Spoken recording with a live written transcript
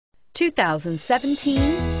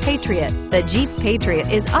2017 Patriot. The Jeep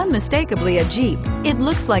Patriot is unmistakably a Jeep. It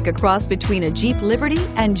looks like a cross between a Jeep Liberty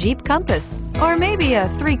and Jeep Compass, or maybe a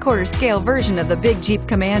 3/4 scale version of the big Jeep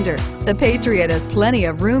Commander. The Patriot has plenty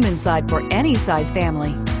of room inside for any size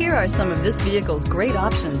family. Here are some of this vehicle's great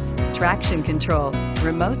options: traction control,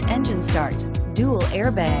 remote engine start, dual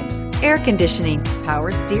airbags, air conditioning, power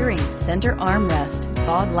steering, center armrest,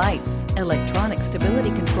 fog lights, electronic stability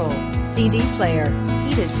control, CD player,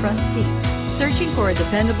 heated front seats. Searching for a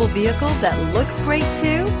dependable vehicle that looks great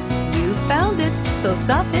too? You found it, so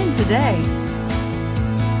stop in today.